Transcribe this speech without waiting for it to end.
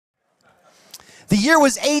The year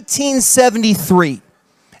was 1873,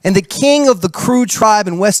 and the king of the Kru tribe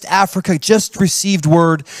in West Africa just received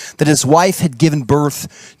word that his wife had given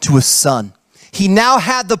birth to a son. He now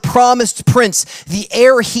had the promised prince, the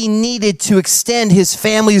heir he needed to extend his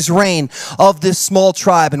family's reign of this small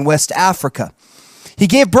tribe in West Africa. He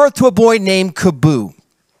gave birth to a boy named Kabu.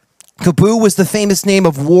 Kabu was the famous name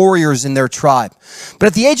of warriors in their tribe. But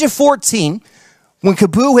at the age of 14, when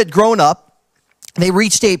Kabu had grown up, they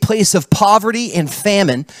reached a place of poverty and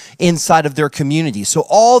famine inside of their community. So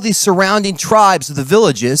all the surrounding tribes of the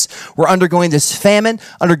villages were undergoing this famine,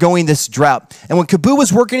 undergoing this drought. And when Kabu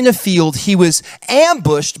was working in the field, he was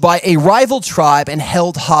ambushed by a rival tribe and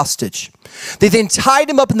held hostage. They then tied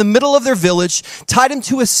him up in the middle of their village, tied him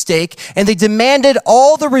to a stake, and they demanded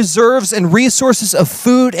all the reserves and resources of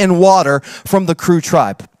food and water from the Kru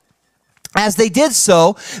tribe. As they did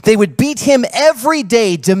so, they would beat him every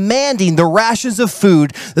day, demanding the rations of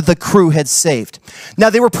food that the Kru had saved. Now,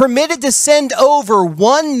 they were permitted to send over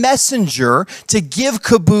one messenger to give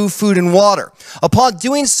Kabu food and water. Upon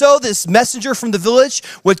doing so, this messenger from the village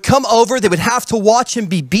would come over. They would have to watch him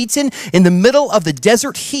be beaten in the middle of the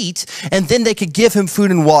desert heat, and then they could give him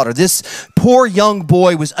food and water. This poor young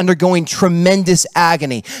boy was undergoing tremendous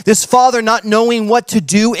agony. This father, not knowing what to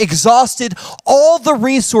do, exhausted all the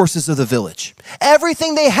resources of the village.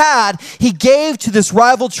 Everything they had, he gave to this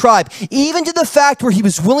rival tribe, even to the fact where he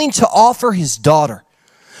was willing to offer his daughter.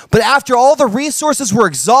 But after all the resources were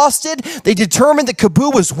exhausted, they determined that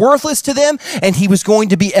Kabu was worthless to them and he was going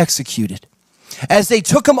to be executed. As they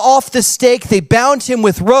took him off the stake, they bound him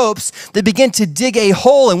with ropes. They began to dig a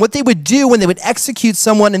hole. And what they would do when they would execute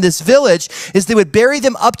someone in this village is they would bury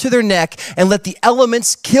them up to their neck and let the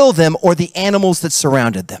elements kill them or the animals that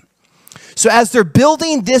surrounded them. So as they're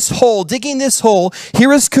building this hole, digging this hole,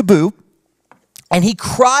 here is Kabu, and he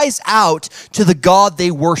cries out to the God they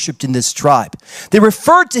worshiped in this tribe. They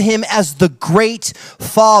referred to him as the Great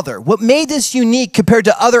Father. What made this unique compared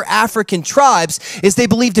to other African tribes is they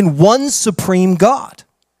believed in one supreme God.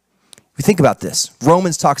 We think about this.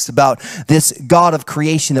 Romans talks about this God of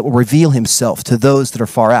creation that will reveal himself to those that are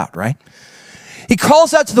far out, right? He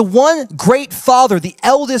calls out to the one great father, the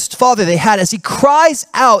eldest father they had. As he cries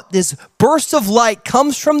out, this burst of light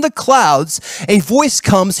comes from the clouds. A voice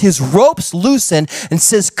comes, his ropes loosen, and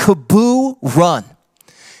says, Kabu, run.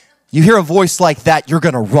 You hear a voice like that, you're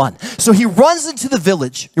going to run. So he runs into the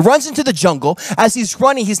village. He runs into the jungle. As he's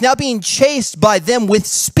running, he's now being chased by them with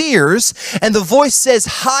spears. And the voice says,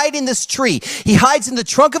 hide in this tree. He hides in the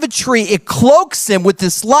trunk of a tree. It cloaks him with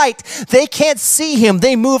this light. They can't see him.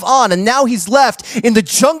 They move on. And now he's left in the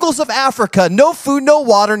jungles of Africa. No food, no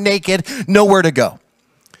water, naked, nowhere to go.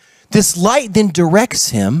 This light then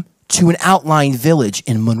directs him to an outlying village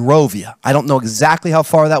in Monrovia. I don't know exactly how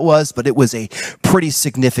far that was, but it was a pretty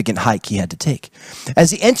significant hike he had to take.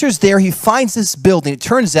 As he enters there, he finds this building. It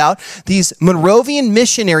turns out these Monrovian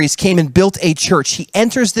missionaries came and built a church. He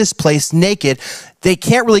enters this place naked. They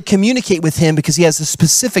can't really communicate with him because he has a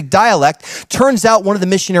specific dialect. Turns out one of the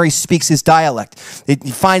missionaries speaks his dialect. He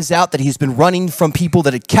finds out that he's been running from people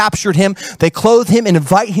that had captured him. They clothe him and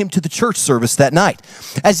invite him to the church service that night.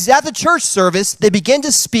 As he's at the church service, they begin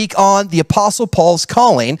to speak on the Apostle Paul's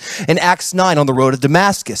calling in Acts 9 on the road to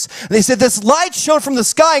Damascus. And they said, this light shone from the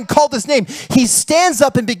sky and called his name. He stands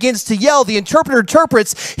up and begins to yell. The interpreter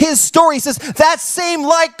interprets his story. He says, that same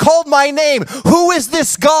light called my name. Who is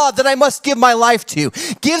this God that I must give my life to?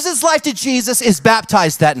 Gives his life to Jesus, is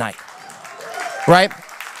baptized that night, right?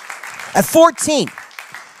 At 14,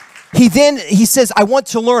 he says, I want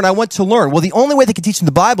to learn. Well, the only way they could teach him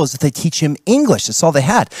the Bible is if they teach him English. That's all they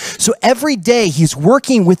had. So every day he's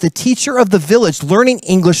working with the teacher of the village, learning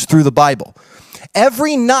English through the Bible.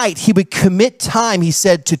 Every night he would commit time, he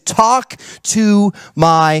said, to talk to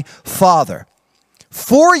my Father.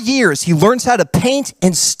 4 years, he learns how to paint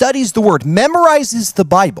and studies the word, memorizes the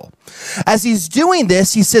Bible. As he's doing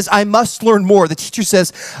this, he says, I must learn more. The teacher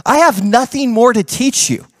says, I have nothing more to teach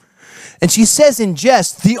you. And she says in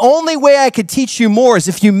jest, the only way I could teach you more is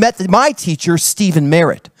if you met my teacher, Stephen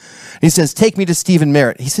Merritt. He says, take me to Stephen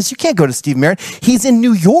Merritt. He says, you can't go to Stephen Merritt. He's in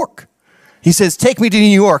New York. He says, take me to New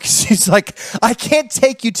York. She's like, I can't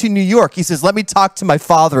take you to New York. He says, let me talk to my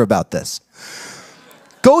father about this.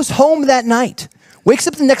 Goes home that night. Wakes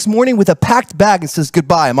up the next morning with a packed bag and says,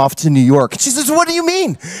 goodbye, I'm off to New York. She says, what do you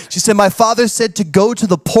mean? She said, my father said to go to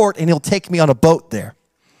the port and he'll take me on a boat there.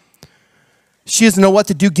 She doesn't know what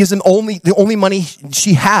to do, gives him the only money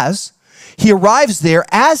she has. He arrives there.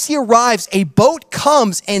 As he arrives, a boat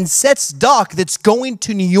comes and sets dock that's going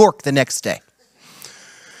to New York the next day.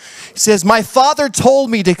 He says, my father told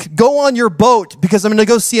me to go on your boat because I'm going to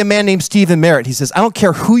go see a man named Stephen Merritt. He says, I don't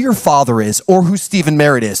care who your father is or who Stephen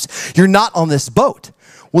Merritt is. You're not on this boat.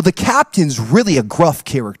 Well, the captain's really a gruff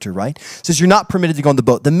character, right? Says you're not permitted to go on the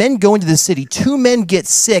boat. The men go into the city. 2 men get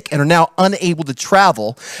sick and are now unable to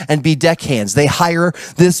travel and be deckhands. They hire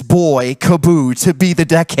this boy, Kaboo, to be the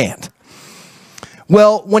deckhand.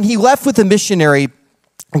 Well, when he left with the missionary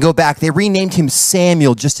and go back, they renamed him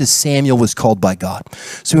Samuel, just as Samuel was called by God.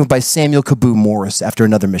 So he went by Samuel Kaboo Morris after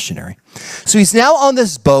another missionary. So he's now on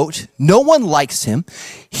this boat. No one likes him.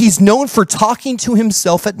 He's known for talking to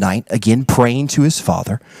himself at night, again, praying to his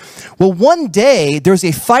father. Well, one day, there's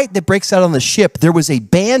a fight that breaks out on the ship. There was a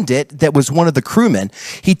bandit that was one of the crewmen.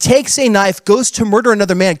 He takes a knife, goes to murder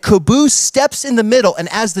another man. Kaboo steps in the middle, and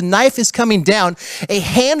as the knife is coming down, a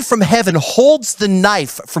hand from heaven holds the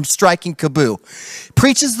knife from striking Kaboo.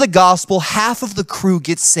 Preaches the gospel. Half of the crew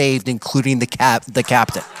gets saved, including the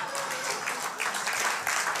captain.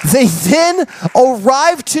 They then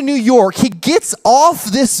arrive to New York. He gets off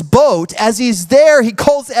this boat. As he's there, he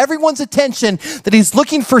calls everyone's attention that he's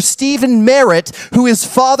looking for Stephen Merritt, who his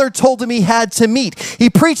father told him he had to meet. He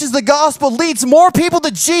preaches the gospel, leads more people to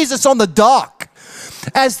Jesus on the dock.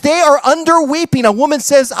 As they are under weeping, a woman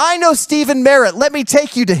says, I know Stephen Merritt. Let me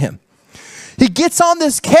take you to him. He gets on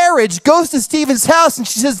this carriage, goes to Stephen's house, and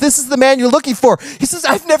she says, this is the man you're looking for. He says,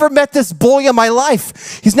 I've never met this boy in my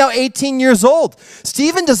life. He's now 18 years old.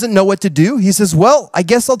 Stephen doesn't know what to do. He says, well, I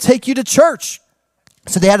guess I'll take you to church.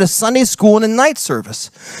 So they had a Sunday school and a night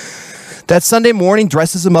service. That Sunday morning,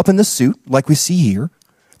 dresses him up in the suit, like we see here.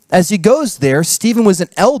 As he goes there, Stephen was an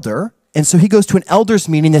elder, and so he goes to an elders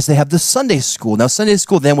meeting as they have the Sunday school. Now, Sunday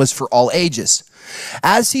school then was for all ages.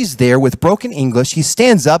 As he's there with broken English, he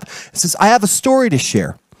stands up and says, I have a story to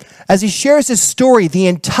share. As he shares his story, the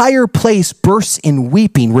entire place bursts in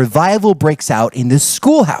weeping. Revival breaks out in this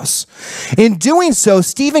schoolhouse. In doing so,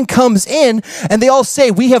 Stephen comes in and they all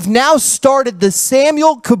say, we have now started the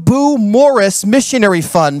Samuel Kaboo Morris Missionary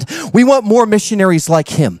Fund. We want more missionaries like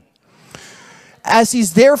him. As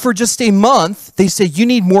he's there for just a month, they say, you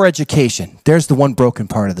need more education. There's the one broken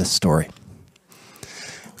part of this story.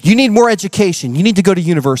 You need more education. You need to go to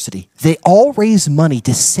university. They all raise money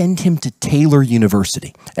to send him to Taylor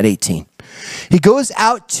University at 18. He goes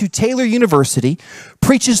out to Taylor University,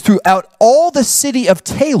 preaches throughout all the city of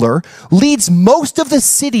Taylor, leads most of the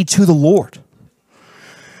city to the Lord.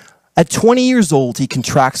 At 20 years old, he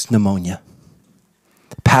contracts pneumonia,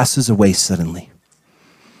 passes away suddenly.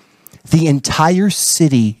 The entire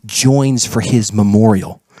city joins for his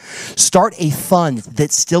memorial. Start a fund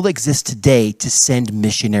that still exists today to send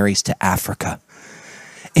missionaries to Africa.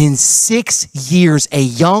 In 6 years, a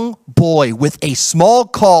young boy with a small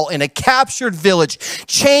call in a captured village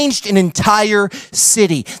changed an entire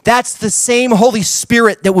city. That's the same Holy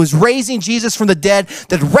Spirit that was raising Jesus from the dead,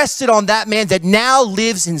 that rested on that man, that now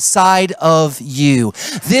lives inside of you.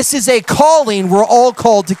 This is a calling we're all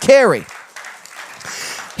called to carry.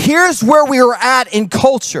 Here's where we are at in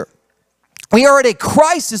culture. We are at a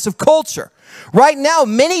crisis of culture. Right now,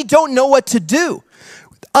 many don't know what to do.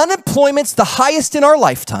 Unemployment's the highest in our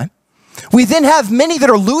lifetime. We then have many that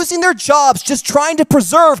are losing their jobs just trying to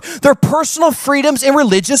preserve their personal freedoms and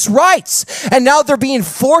religious rights. And now they're being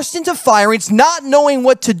forced into firings, not knowing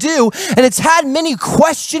what to do, and it's had many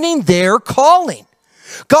questioning their calling.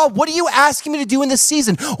 God, what are you asking me to do in this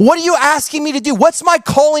season? What are you asking me to do? What's my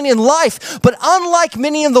calling in life? But unlike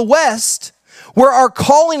many in the West, where our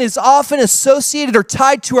calling is often associated or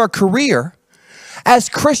tied to our career, as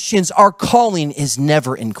Christians, our calling is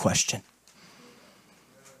never in question.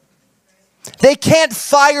 They can't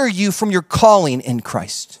fire you from your calling in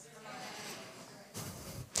Christ.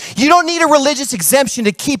 You don't need a religious exemption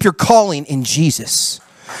to keep your calling in Jesus.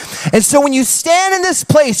 And so when you stand in this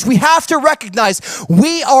place, we have to recognize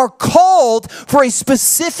we are called for a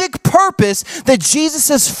specific purpose that Jesus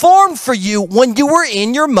has formed for you when you were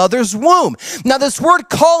in your mother's womb. Now, this word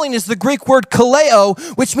calling is the Greek word kaleo,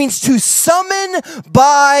 which means to summon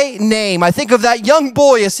by name. I think of that young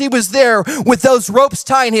boy as he was there with those ropes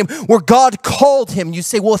tying him, where God called him. You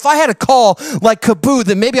say, well, if I had a call like Kaboo,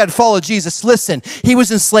 then maybe I'd follow Jesus. Listen, he was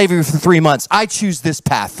in slavery for 3 months. I choose this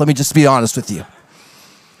path. Let me just be honest with you.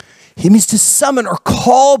 It means to summon or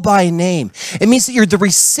call by name. It means that you're the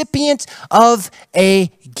recipient of a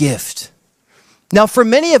gift. Now, for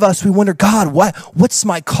many of us, we wonder, God, what's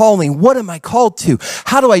my calling? What am I called to?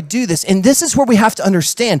 How do I do this? And this is where we have to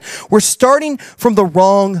understand. We're starting from the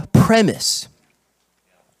wrong premise.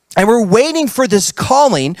 And we're waiting for this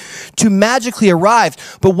calling to magically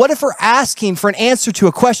arrive. But what if we're asking for an answer to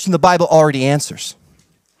a question the Bible already answers?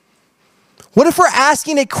 What if we're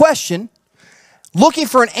asking a question looking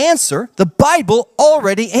for an answer, the Bible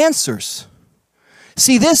already answers.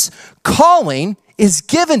 See, this calling is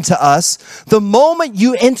given to us the moment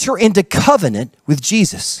you enter into covenant with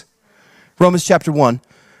Jesus. Romans chapter 1,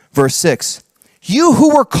 verse 6. You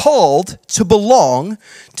who were called to belong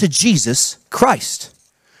to Jesus Christ.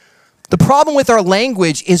 The problem with our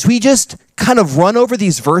language is we just kind of run over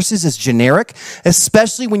these verses as generic,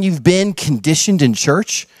 especially when you've been conditioned in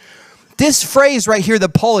church. This phrase right here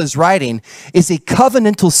that Paul is writing is a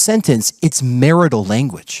covenantal sentence. It's marital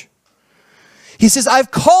language. He says,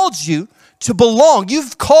 I've called you to belong.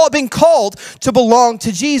 You've been called to belong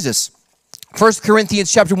to Jesus. 1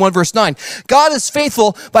 Corinthians chapter 1, verse 9. God is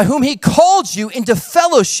faithful by whom he called you into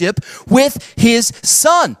fellowship with his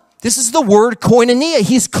Son. This is the word koinonia.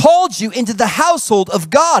 He's called you into the household of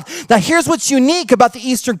God. Now, here's what's unique about the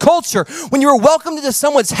Eastern culture. When you were welcomed into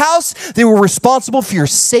someone's house, they were responsible for your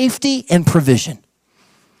safety and provision.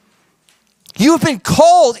 You have been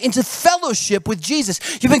called into fellowship with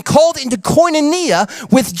Jesus. You've been called into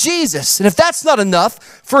koinonia with Jesus. And if that's not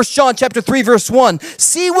enough, 1 John chapter 3, verse 1,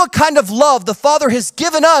 see what kind of love the Father has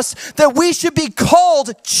given us that we should be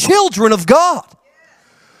called children of God.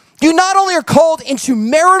 You not only are called into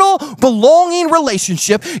marital belonging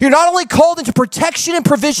relationship, you're not only called into protection and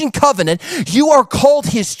provision covenant, you are called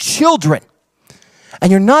his children.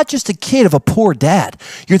 And you're not just a kid of a poor dad,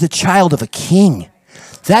 you're the child of a king.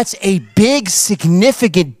 That's a big,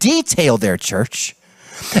 significant detail there, church.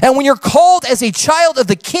 And when you're called as a child of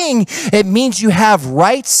the king, it means you have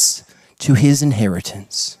rights to his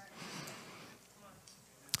inheritance.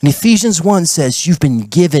 And Ephesians 1 says you've been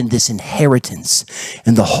given this inheritance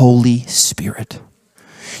in the Holy Spirit.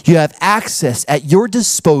 You have access at your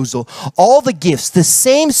disposal, all the gifts, the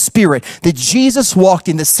same Spirit that Jesus walked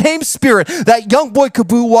in, the same Spirit that young boy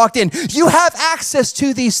Kaboo walked in. You have access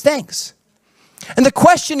to these things. And the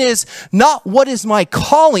question is not what is my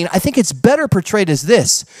calling? I think it's better portrayed as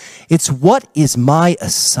this. It's what is my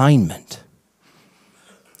assignment?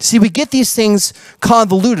 See, we get these things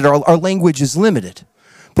convoluted. Our language is limited.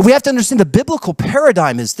 But we have to understand the biblical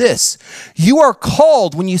paradigm is this. You are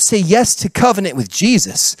called when you say yes to covenant with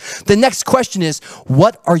Jesus. The next question is,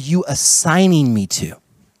 what are you assigning me to?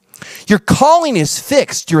 Your calling is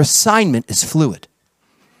fixed. Your assignment is fluid.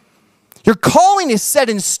 Your calling is set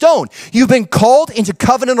in stone. You've been called into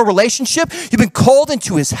covenantal relationship. You've been called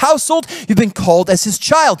into his household. You've been called as his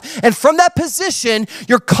child. And from that position,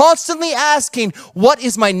 you're constantly asking, what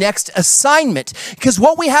is my next assignment? Because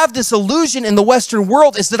what we have this illusion in the Western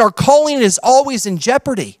world is that our calling is always in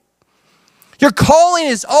jeopardy. Your calling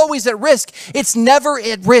is always at risk. It's never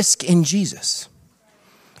at risk in Jesus.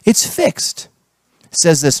 It's fixed. It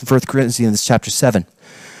says this in 1 Corinthians chapter 7.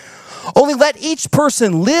 Only let each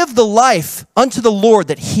person live the life unto the Lord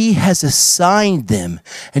that he has assigned them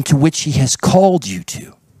and to which he has called you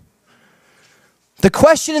to. The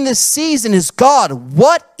question in this season is, God,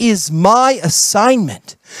 what is my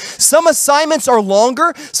assignment? Some assignments are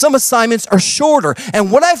longer, some assignments are shorter.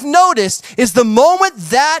 And what I've noticed is the moment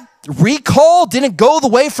that recall didn't go the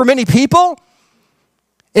way for many people,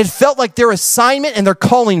 it felt like their assignment and their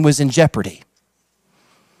calling was in jeopardy.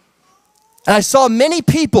 And I saw many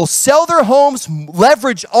people sell their homes,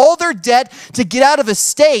 leverage all their debt to get out of a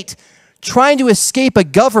state, trying to escape a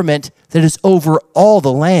government that is over all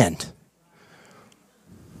the land.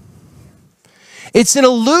 It's an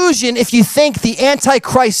illusion if you think the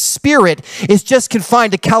Antichrist spirit is just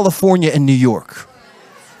confined to California and New York.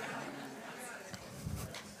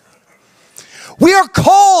 We are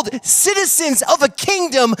called citizens of a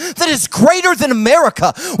kingdom that is greater than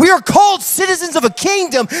America. We are called citizens of a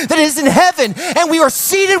kingdom that is in heaven, and we are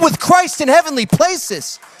seated with Christ in heavenly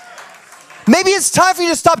places. Maybe it's time for you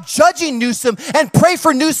to stop judging Newsom and pray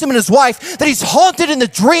for Newsom and his wife, that he's haunted in the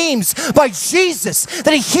dreams by Jesus,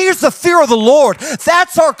 that he hears the fear of the Lord.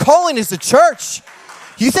 That's our calling as a church.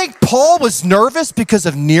 You think Paul was nervous because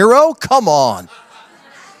of Nero? Come on.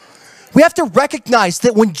 We have to recognize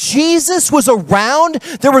that when Jesus was around,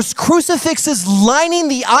 there was crucifixes lining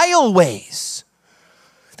the aisleways.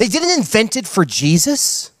 They didn't invent it for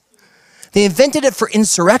Jesus. They invented it for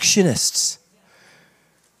insurrectionists.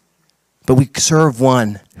 But we serve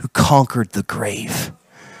one who conquered the grave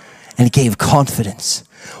and gave confidence.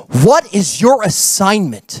 What is your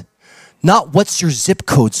assignment? Not what's your zip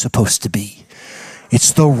code supposed to be.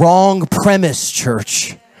 It's the wrong premise,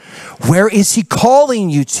 church. Where is he calling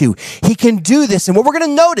you to? He can do this. And what we're going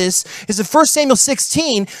to notice is in 1 Samuel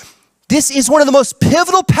 16, this is one of the most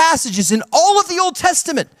pivotal passages in all of the Old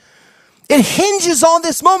Testament. It hinges on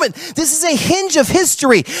this moment. This is a hinge of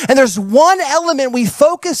history. And there's one element we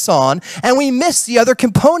focus on and we miss the other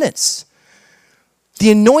components. the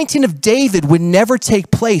anointing of David would never take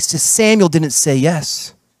place if Samuel didn't say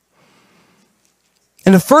yes.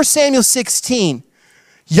 And in 1 Samuel 16,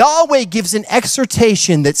 Yahweh gives an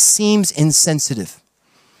exhortation that seems insensitive.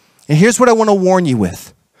 And here's what I want to warn you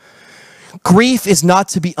with. Grief is not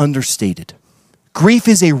to be understated. Grief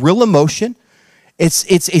is a real emotion.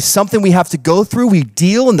 It's something we have to go through. We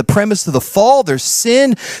deal in the premise of the fall. There's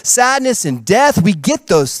sin, sadness, and death. We get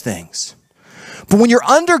those things. But when you're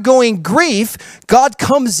undergoing grief, God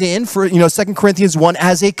comes in for, 2 Corinthians 1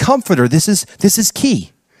 as a comforter. This is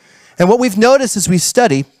key. And what we've noticed as we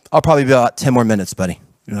study, I'll probably be about 10 more minutes, buddy.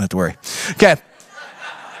 You don't have to worry. Okay.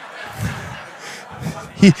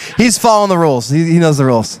 He's following the rules. He knows the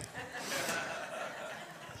rules.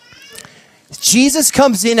 Jesus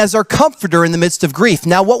comes in as our comforter in the midst of grief.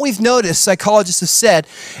 Now, what we've noticed, psychologists have said,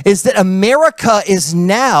 is that America is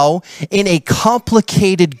now in a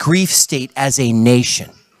complicated grief state as a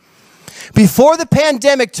nation. Before the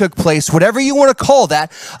pandemic took place, whatever you want to call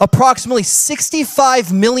that, approximately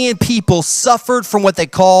 65 million people suffered from what they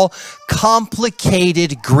call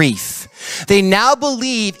complicated grief. They now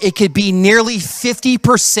believe it could be nearly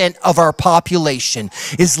 50% of our population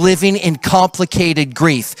is living in complicated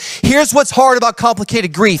grief. Here's what's hard about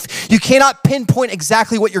complicated grief. You cannot pinpoint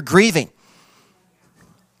exactly what you're grieving.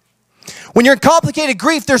 When you're in complicated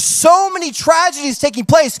grief, there's so many tragedies taking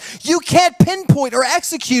place, you can't pinpoint or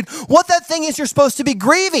execute what that thing is you're supposed to be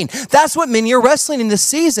grieving. That's what many are wrestling in this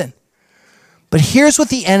season. But here's what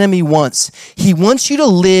the enemy wants. He wants you to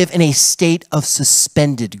live in a state of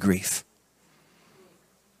suspended grief.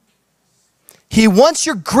 He wants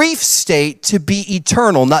your grief state to be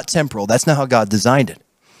eternal, not temporal. That's not how God designed it.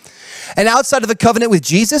 And outside of the covenant with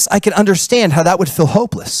Jesus, I can understand how that would feel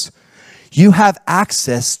hopeless. You have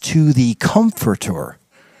access to the comforter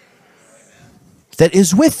that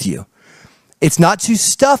is with you. It's not to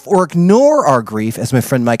stuff or ignore our grief, as my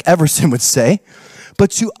friend Mike Everson would say,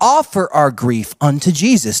 but to offer our grief unto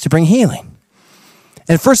Jesus to bring healing.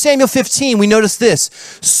 In 1 Samuel 15, we notice this.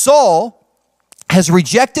 Saul has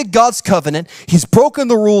rejected God's covenant. He's broken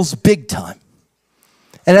the rules big time.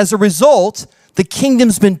 And as a result, the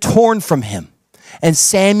kingdom's been torn from him. And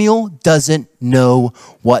Samuel doesn't know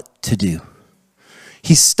what to do.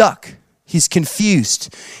 He's stuck. He's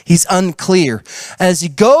confused. He's unclear. And as he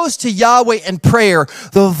goes to Yahweh in prayer,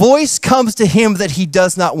 the voice comes to him that he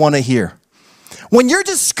does not want to hear. When you're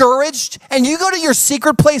discouraged and you go to your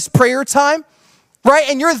secret place prayer time, right,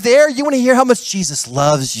 and you're there, you want to hear how much Jesus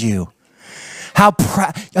loves you.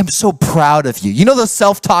 I'm so proud of you. You know the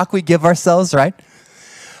self-talk we give ourselves, right?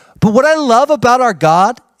 But what I love about our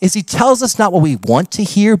God is he tells us not what we want to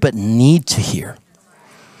hear, but need to hear.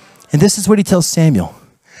 And this is what he tells Samuel.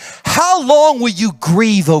 How long will you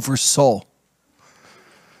grieve over Saul?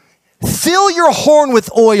 Fill your horn with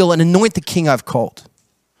oil and anoint the king I've called.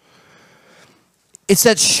 It's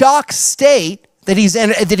that shock state that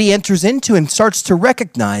he enters into and starts to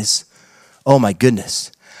recognize, oh my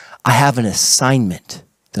goodness, I have an assignment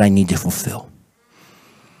that I need to fulfill.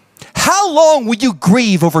 How long will you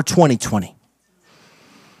grieve over 2020?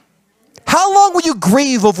 How long will you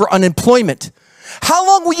grieve over unemployment? How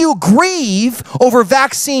long will you grieve over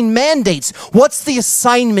vaccine mandates? What's the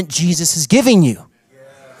assignment Jesus is giving you?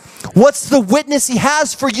 What's the witness he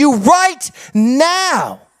has for you right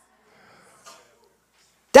now?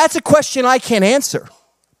 That's a question I can't answer,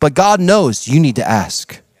 but God knows you need to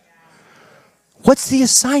ask. What's the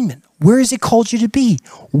assignment? Where has he called you to be?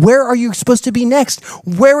 Where are you supposed to be next?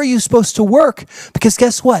 Where are you supposed to work? Because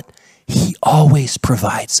guess what? He always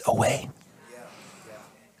provides a way.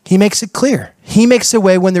 He makes it clear. He makes a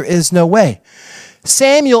way when there is no way.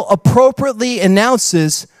 Samuel appropriately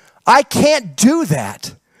announces, I can't do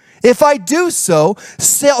that. If I do so,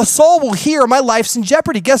 Saul will hear my life's in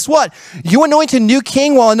jeopardy. Guess what? You anoint a new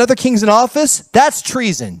king while another king's in office? That's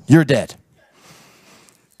treason. You're dead.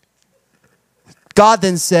 God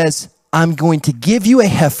then says, I'm going to give you a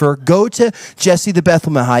heifer. Go to Jesse the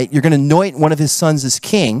Bethlehemite. You're going to anoint one of his sons as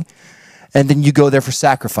king. And then you go there for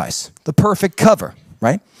sacrifice. The perfect cover,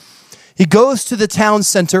 right? He goes to the town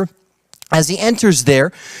center. As he enters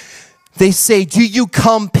there, they say, do you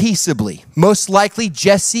come peaceably? Most likely,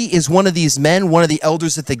 Jesse is one of these men, one of the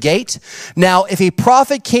elders at the gate. Now, if a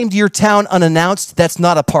prophet came to your town unannounced, that's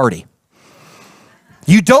not a party.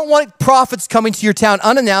 You don't want prophets coming to your town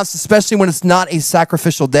unannounced, especially when it's not a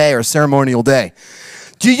sacrificial day or a ceremonial day.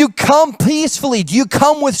 Do you come peacefully? Do you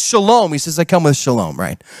come with shalom? He says, I come with shalom,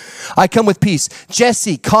 right? I come with peace.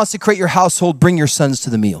 Jesse, consecrate your household, bring your sons to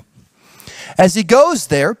the meal. As he goes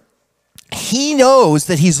there, he knows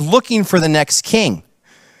that he's looking for the next king.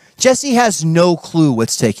 Jesse has no clue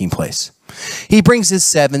what's taking place. He brings his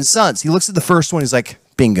 7 sons. He looks at the first one. He's like,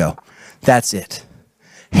 Bingo. That's it.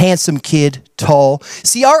 Handsome kid, tall.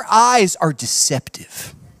 See, our eyes are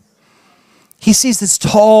deceptive. He sees this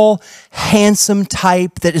tall, handsome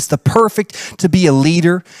type that is the perfect to be a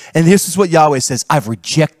leader. And this is what Yahweh says, I've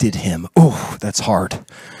rejected him. Oh, that's hard.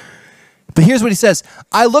 But here's what he says.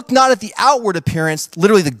 I look not at the outward appearance.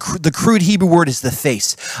 Literally, the crude Hebrew word is the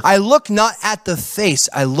face. I look not at the face.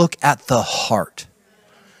 I look at the heart.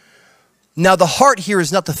 Now, the heart here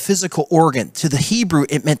is not the physical organ. To the Hebrew,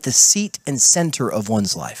 it meant the seat and center of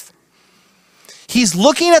one's life. He's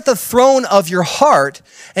looking at the throne of your heart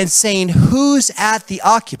and saying, who's at the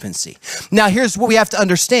occupancy? Now, here's what we have to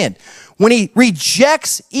understand. When he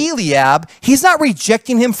rejects Eliab, he's not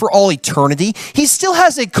rejecting him for all eternity. He still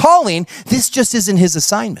has a calling. This just isn't his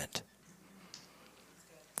assignment.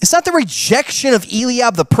 It's not the rejection of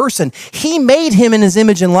Eliab, the person. He made him in his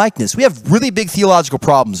image and likeness. We have really big theological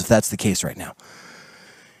problems if that's the case right now.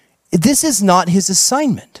 This is not his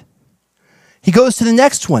assignment. He goes to the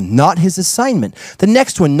next one, not his assignment. The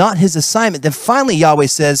next one, not his assignment. Then finally Yahweh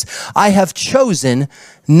says, I have chosen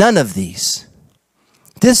none of these.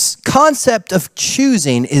 This concept of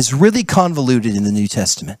choosing is really convoluted in the New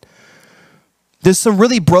Testament. There's some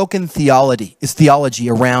really broken theology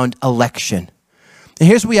around election. And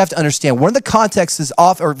here's what we have to understand. One of the contexts is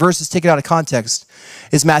verses taken out of context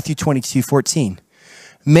is Matthew 22:14.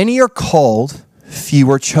 Many are called,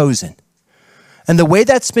 few are chosen. And the way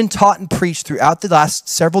that's been taught and preached throughout the last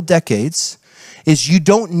several decades is you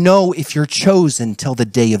don't know if you're chosen till the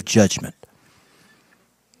day of judgment.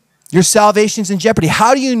 Your salvation's in jeopardy.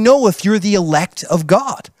 How do you know if you're the elect of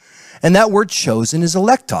God? And that word chosen is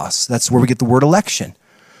electos. That's where we get the word election.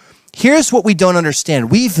 Here's what we don't understand.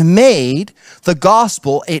 We've made the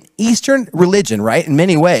gospel an Eastern religion, right, in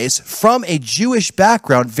many ways, from a Jewish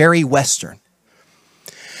background, very Western.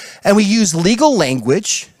 And we use legal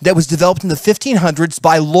language that was developed in the 1500s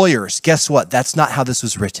by lawyers. Guess what? That's not how this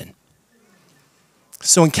was written.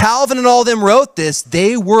 So when Calvin and all of them wrote this,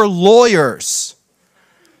 they were lawyers.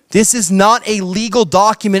 This is not a legal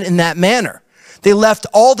document in that manner. They left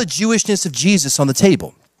all the Jewishness of Jesus on the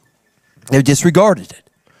table. They disregarded it.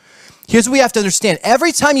 Here's what we have to understand.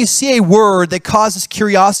 Every time you see a word that causes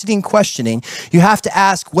curiosity and questioning, you have to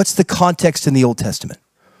ask, what's the context in the Old Testament?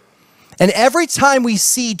 And every time we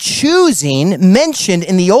see choosing mentioned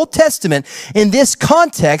in the Old Testament in this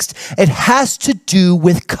context, it has to do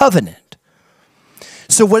with covenant.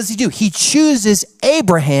 So what does he do? He chooses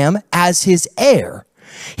Abraham as his heir.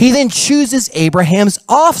 He then chooses Abraham's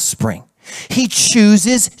offspring. He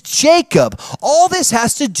chooses Jacob. All this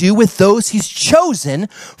has to do with those he's chosen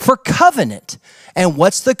for covenant. And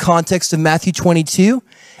what's the context of Matthew 22?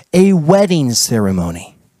 A wedding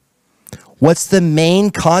ceremony. What's the main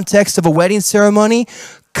context of a wedding ceremony?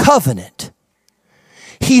 Covenant.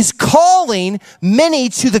 He's calling many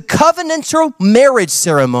to the covenantal marriage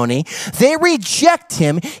ceremony. They reject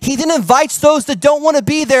him. He then invites those that don't want to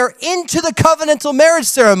be there into the covenantal marriage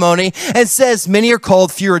ceremony and says, many are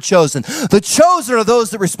called, few are chosen. The chosen are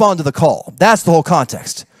those that respond to the call. That's the whole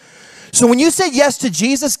context. So when you said yes to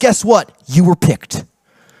Jesus, guess what? You were picked.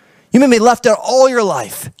 You may be left out all your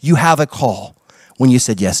life. You have a call when you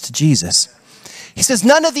said yes to Jesus. He says,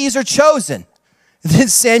 none of these are chosen. And then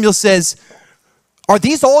Samuel says, are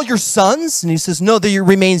these all your sons? And he says, no, there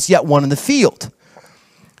remains yet one in the field.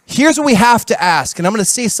 Here's what we have to ask, and I'm going to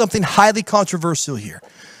say something highly controversial here.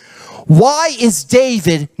 Why is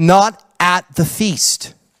David not at the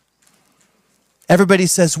feast? Everybody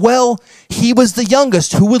says, well, he was the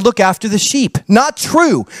youngest. Who would look after the sheep? Not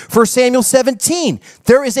true. 1 Samuel 17,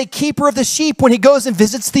 there is a keeper of the sheep when he goes and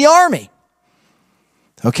visits the army.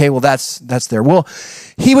 Okay, well, that's there. Well,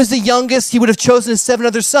 he was the youngest. He would have chosen his 7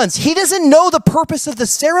 other sons. He doesn't know the purpose of the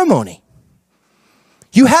ceremony.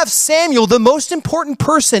 You have Samuel, the most important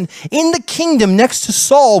person in the kingdom next to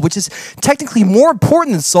Saul, which is technically more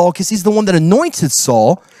important than Saul because he's the one that anointed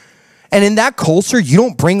Saul. And in that culture, you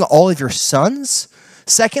don't bring all of your sons.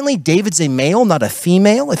 Secondly, David's a male, not a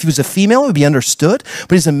female. If he was a female, it would be understood.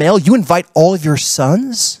 But he's a male. You invite all of your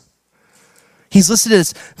sons. He's listed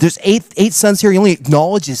as, there's eight sons here. He only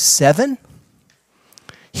acknowledges 7.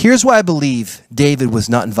 Here's why I believe David was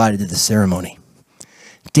not invited to the ceremony.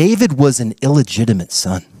 David was an illegitimate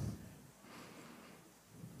son.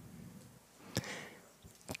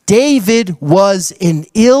 David was an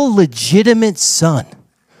illegitimate son.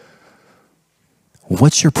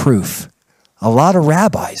 What's your proof? A lot of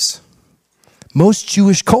rabbis, most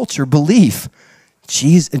Jewish culture believe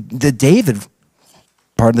that David,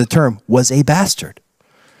 pardon the term, was a bastard.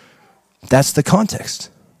 That's the context.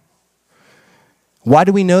 Why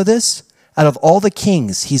do we know this? Out of all the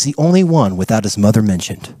kings, he's the only one without his mother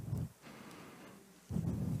mentioned.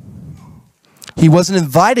 He wasn't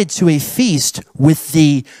invited to a feast with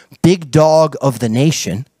the big dog of the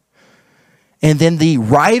nation. And then the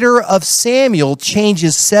writer of Samuel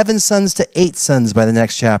changes 7 sons to 8 sons by the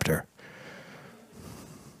next chapter.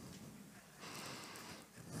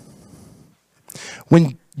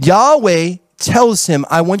 When Yahweh tells him,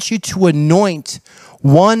 I want you to anoint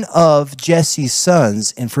one of Jesse's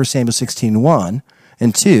sons in 1 Samuel 16:1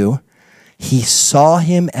 and 2, he saw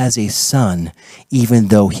him as a son, even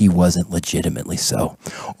though he wasn't legitimately so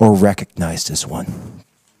or recognized as one.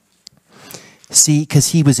 See, because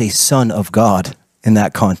he was a son of God in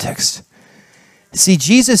that context. See,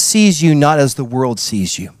 Jesus sees you not as the world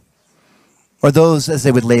sees you, or those as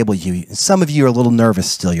they would label you. Some of you are a little nervous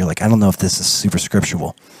still. You're like, I don't know if this is super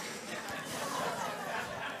scriptural.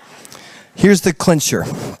 Here's the clincher.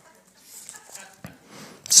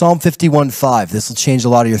 Psalm 51:5. This will change a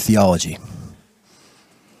lot of your theology.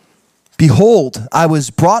 Behold, I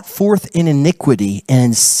was brought forth in iniquity, and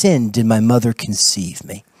in sin did my mother conceive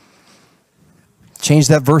me. Change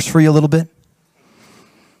that verse for you a little bit.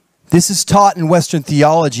 This is taught in Western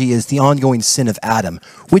theology as the ongoing sin of Adam,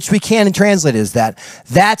 which we can translate as that.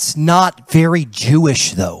 That's not very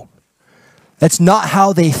Jewish, though. That's not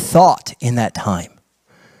how they thought in that time.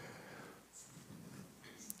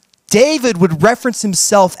 David would reference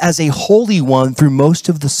himself as a holy one through most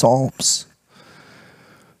of the Psalms.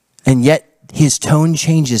 And yet, his tone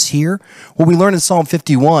changes here. What we learn in Psalm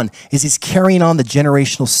 51 is he's carrying on the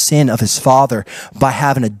generational sin of his father by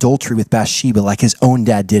having adultery with Bathsheba like his own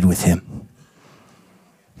dad did with him.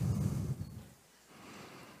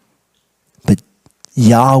 But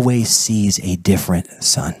Yahweh sees a different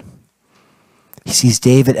son. He sees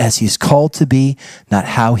David as he's called to be, not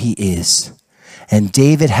how he is. And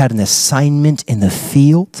David had an assignment in the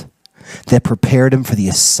field that prepared him for the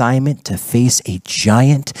assignment to face a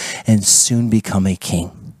giant and soon become a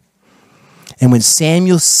king. And when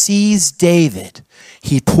Samuel sees David,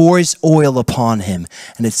 he pours oil upon him.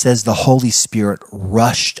 And it says the Holy Spirit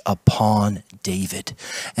rushed upon David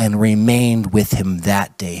and remained with him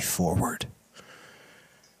that day forward.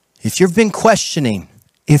 If you've been questioning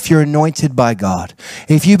if you're anointed by God,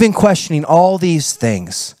 if you've been questioning all these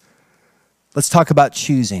things, let's talk about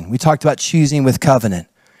choosing. We talked about choosing with covenant.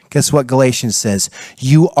 Guess what Galatians says?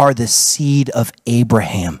 You are the seed of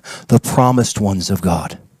Abraham, the promised ones of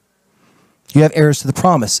God. You have heirs to the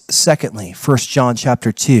promise. Secondly, 1 John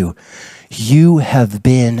chapter 2, you have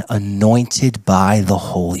been anointed by the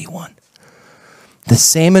Holy One. The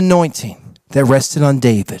same anointing that rested on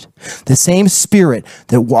David, the same spirit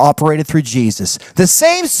that operated through Jesus, the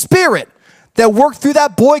same spirit that worked through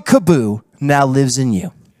that boy Kaboo now lives in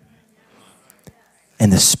you.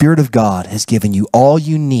 And the Spirit of God has given you all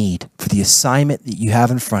you need for the assignment that you have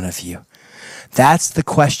in front of you. That's the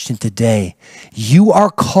question today. You are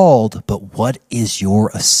called, but what is your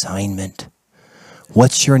assignment?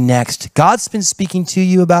 What's your next? God's been speaking to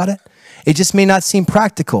you about it. It just may not seem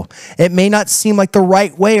practical. It may not seem like the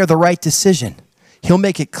right way or the right decision. He'll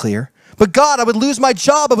make it clear. But God, I would lose my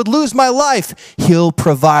job. I would lose my life. He'll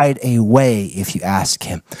provide a way if you ask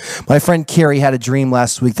him. My friend Carrie had a dream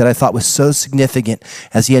last week that I thought was so significant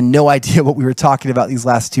as he had no idea what we were talking about these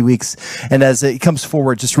last 2 weeks. And as it comes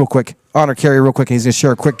forward, just real quick, honor Carrie real quick, and he's going to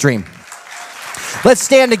share a quick dream. Let's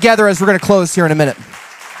stand together as we're going to close here in a minute.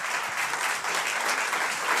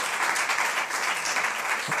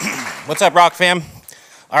 What's up, Rock fam?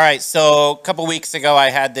 All right, so a couple weeks ago, I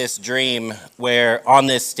had this dream where on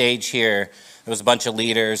this stage here, there was a bunch of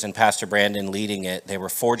leaders and Pastor Brandon leading it. They were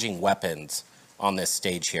forging weapons on this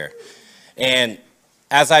stage here. And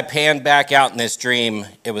as I panned back out in this dream,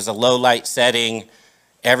 it was a low light setting.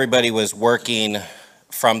 Everybody was working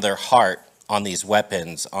from their heart on these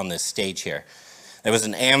weapons on this stage here. There was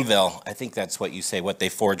an anvil. I think that's what you say, what they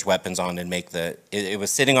forge weapons on and make it was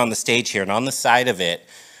sitting on the stage here, and on the side of it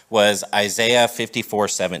was Isaiah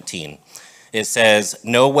 54:17. It says,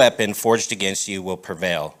 no weapon forged against you will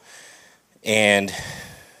prevail, and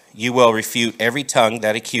you will refute every tongue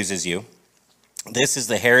that accuses you. This is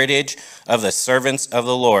the heritage of the servants of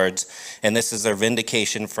the Lord, and this is their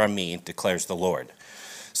vindication from me, declares the Lord.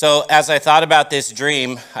 So as I thought about this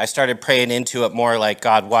dream, I started praying into it more like,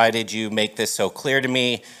 God, why did you make this so clear to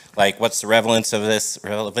me? Like, what's the relevance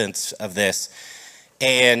of this?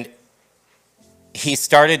 And he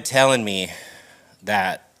started telling me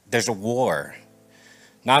that there's a war,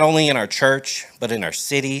 not only in our church, but in our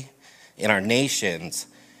city, in our nations,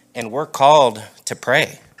 and we're called to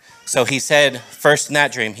pray. So he said, first in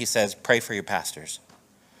that dream, he says, pray for your pastors.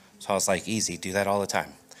 So I was like, easy, do that all the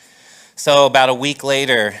time. So about a week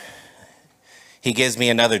later, he gives me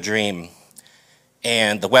another dream,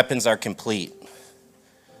 and the weapons are complete.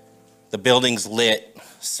 The building's lit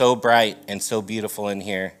so bright and so beautiful in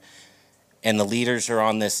here. And the leaders are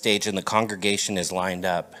on this stage and the congregation is lined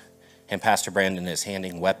up. And Pastor Brandon is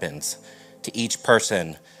handing weapons to each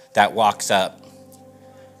person that walks up.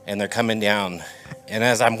 And they're coming down. And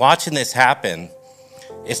as I'm watching this happen,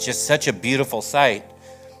 it's just such a beautiful sight.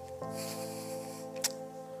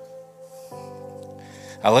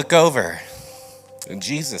 I look over, and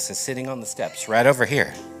Jesus is sitting on the steps right over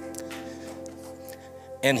here.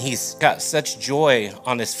 And he's got such joy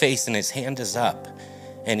on his face, and his hand is up.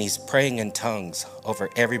 And he's praying in tongues over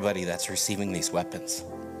everybody that's receiving these weapons.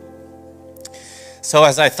 So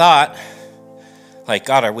as I thought, like,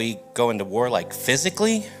 God, are we going to war, like,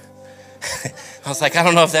 physically? I was like, I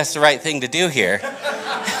don't know if that's the right thing to do here.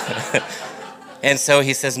 And so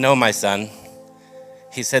he says, no, my son.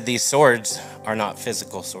 He said, these swords are not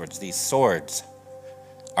physical swords. These swords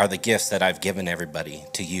are the gifts that I've given everybody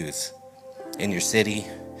to use in your city,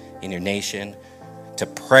 in your nation, to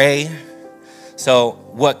pray. So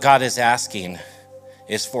what God is asking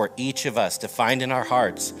is for each of us to find in our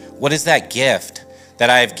hearts, what is that gift that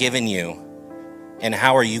I have given you, and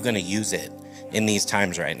how are you going to use it in these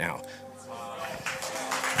times right now?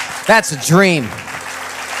 That's a dream.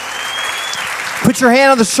 Put your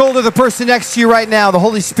hand on the shoulder of the person next to you right now. The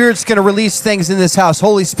Holy Spirit's going to release things in this house.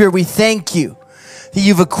 Holy Spirit, we thank you that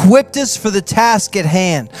you've equipped us for the task at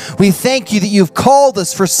hand. We thank you that you've called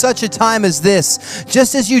us for such a time as this.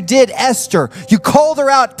 Just as you did Esther, you called her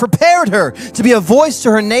out, prepared her to be a voice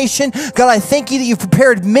to her nation. God, I thank you that you've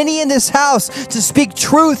prepared many in this house to speak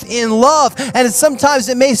truth in love. And sometimes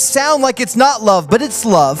it may sound like it's not love, but it's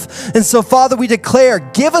love. And so, Father, we declare,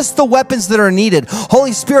 give us the weapons that are needed.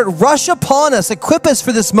 Holy Spirit, rush upon us, equip us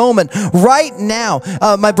for this moment right now.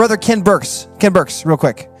 My brother Ken Burks, real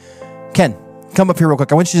quick. Ken, come up here real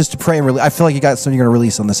quick. I want you just to pray and I feel like you got something you're going to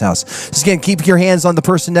release on this house. Just again, keep your hands on the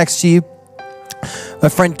person next to you. My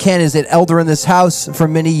friend Ken is an elder in this house for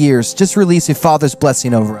many years. Just release a Father's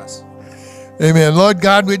blessing over us. Amen. Lord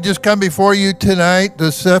God, we just come before you tonight,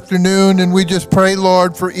 this afternoon, and we just pray,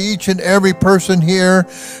 Lord, for each and every person here,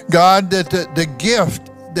 God, that the gift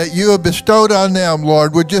that you have bestowed on them,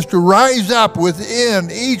 Lord, would just rise up within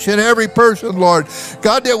each and every person, Lord.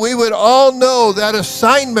 God, that we would all know that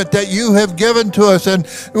assignment that you have given to us, and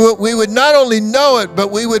we would not only know it,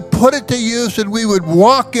 but we would put it to use, and we would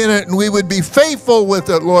walk in it, and we would be faithful with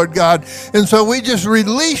it, Lord God. And so we just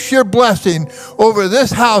release your blessing over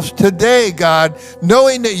this house today, God,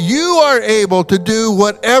 knowing that you are able to do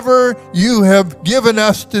whatever you have given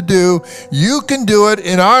us to do. You can do it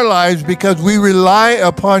in our lives because we rely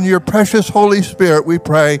upon your precious Holy Spirit, we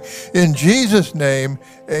pray. In Jesus' name,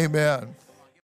 amen.